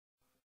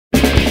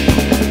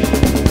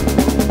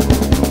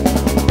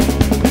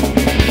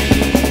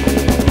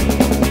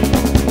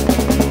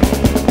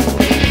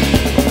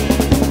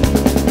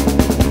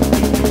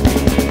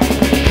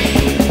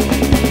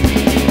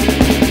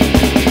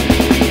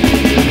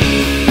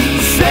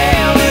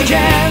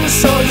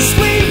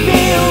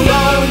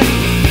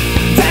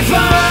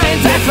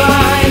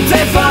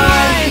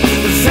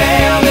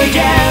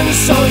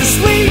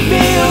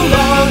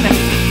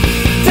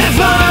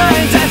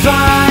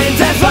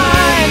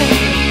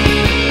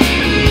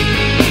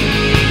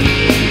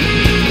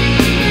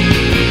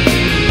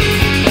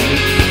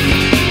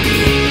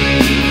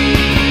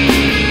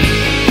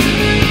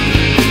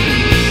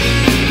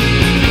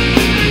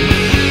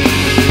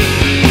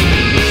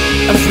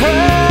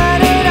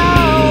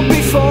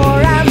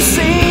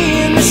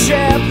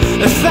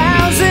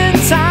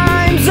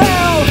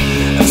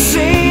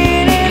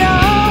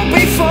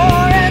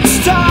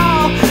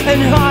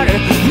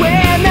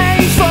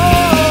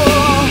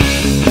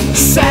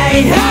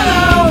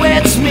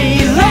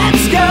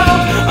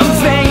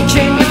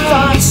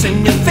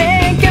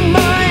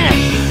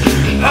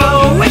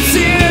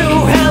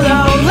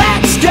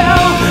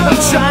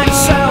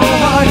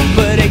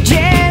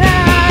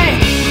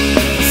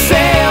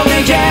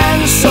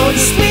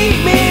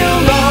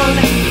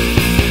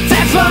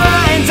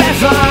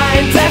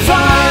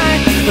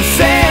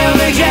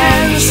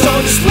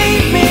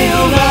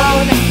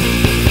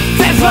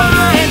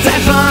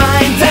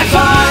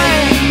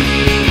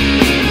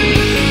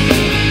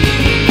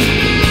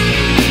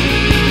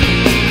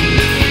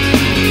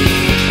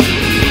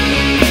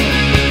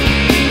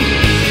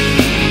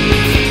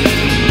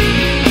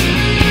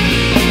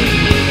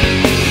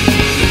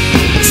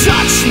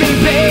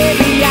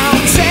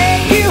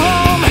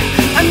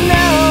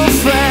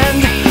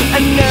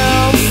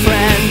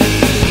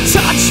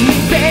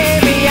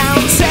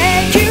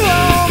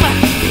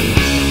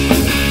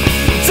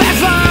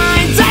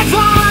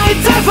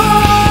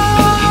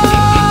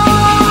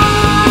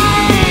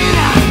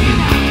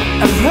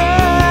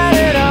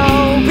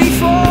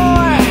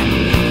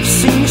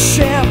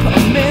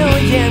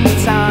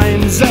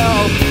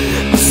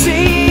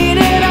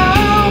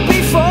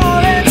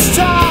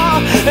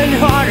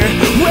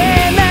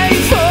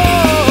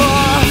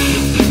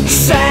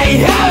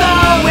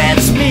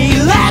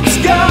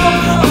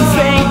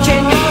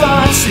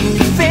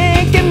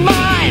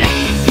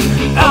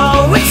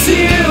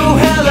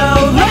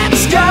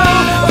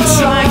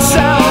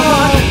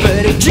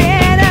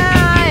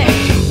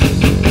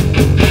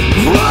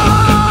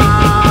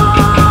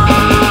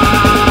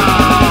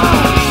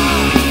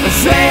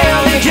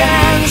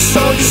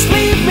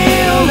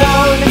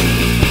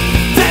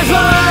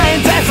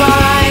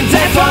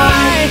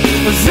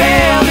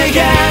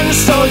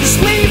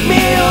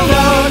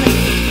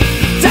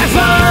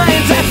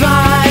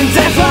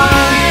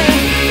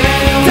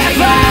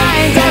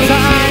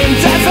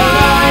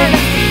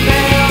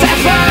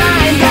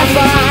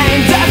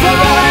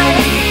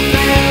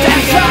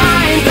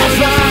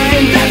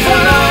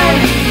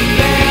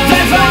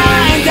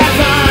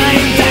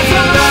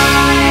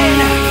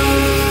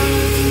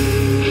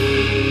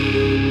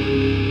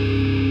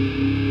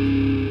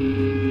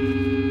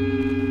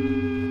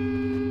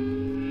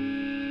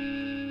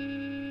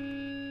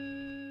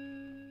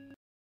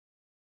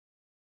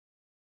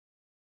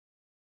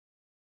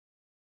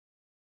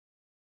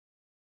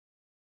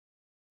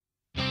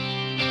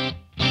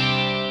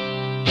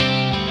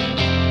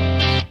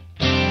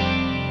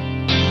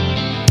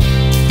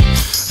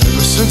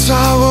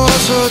I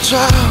was a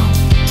child,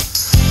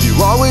 you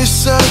always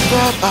said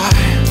that I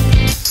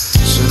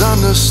should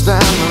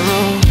understand the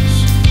rules.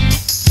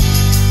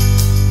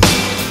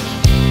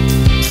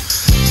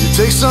 You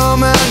take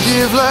some and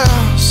give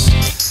less,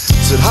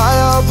 sit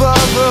high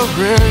above the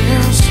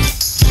rest,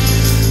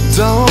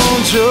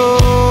 don't you?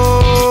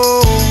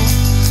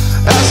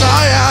 As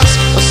I ask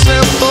a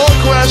simple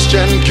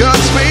question,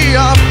 cuts me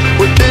up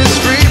with this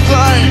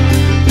reply.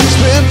 He's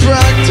been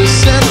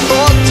practicing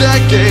for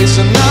decades,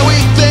 and now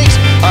he thinks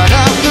I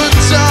have the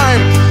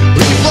time.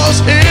 He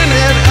flows in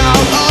and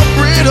out of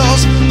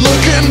riddles,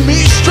 looking me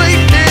straight